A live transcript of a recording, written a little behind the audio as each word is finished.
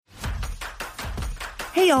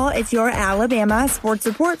Hey y'all, it's your Alabama sports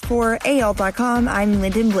report for AL.com. I'm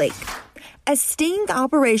Lyndon Blake. A sting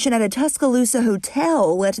operation at a Tuscaloosa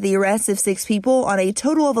hotel led to the arrest of 6 people on a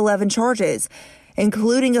total of 11 charges,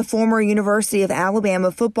 including a former University of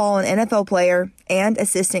Alabama football and NFL player and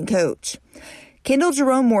assistant coach. Kendall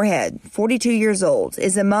Jerome Moorhead, 42 years old,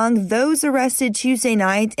 is among those arrested Tuesday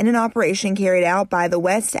night in an operation carried out by the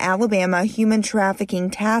West Alabama Human Trafficking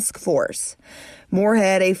Task Force.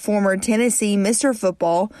 Moorhead, a former Tennessee Mr.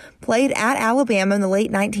 Football, played at Alabama in the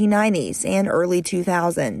late 1990s and early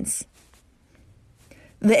 2000s.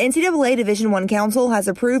 The NCAA Division I Council has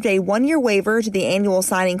approved a 1-year waiver to the annual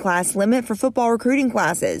signing class limit for football recruiting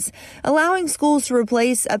classes, allowing schools to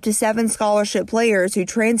replace up to 7 scholarship players who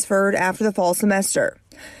transferred after the fall semester.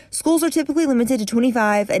 Schools are typically limited to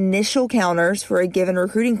 25 initial counters for a given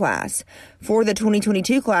recruiting class. For the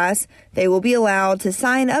 2022 class, they will be allowed to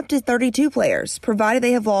sign up to 32 players, provided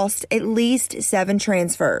they have lost at least 7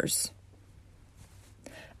 transfers.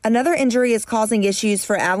 Another injury is causing issues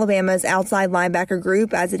for Alabama's outside linebacker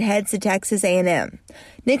group as it heads to Texas A&M.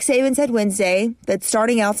 Nick Saban said Wednesday that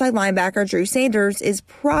starting outside linebacker Drew Sanders is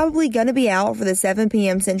probably going to be out for the 7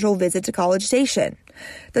 p.m. Central visit to College Station.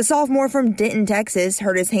 The sophomore from Denton, Texas,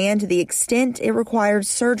 hurt his hand to the extent it required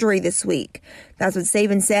surgery this week. That's what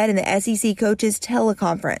Saban said in the SEC coaches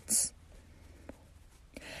teleconference.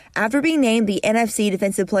 After being named the NFC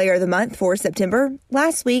Defensive Player of the Month for September,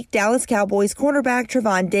 last week Dallas Cowboys cornerback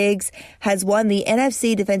Trevon Diggs has won the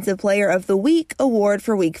NFC Defensive Player of the Week award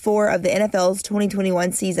for Week 4 of the NFL's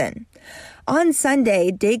 2021 season. On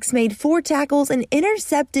Sunday, Diggs made 4 tackles and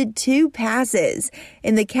intercepted 2 passes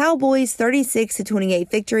in the Cowboys'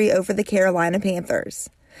 36-28 victory over the Carolina Panthers.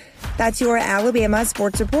 That's your Alabama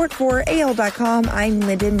sports report for AL.com. I'm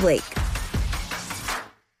Lyndon Blake.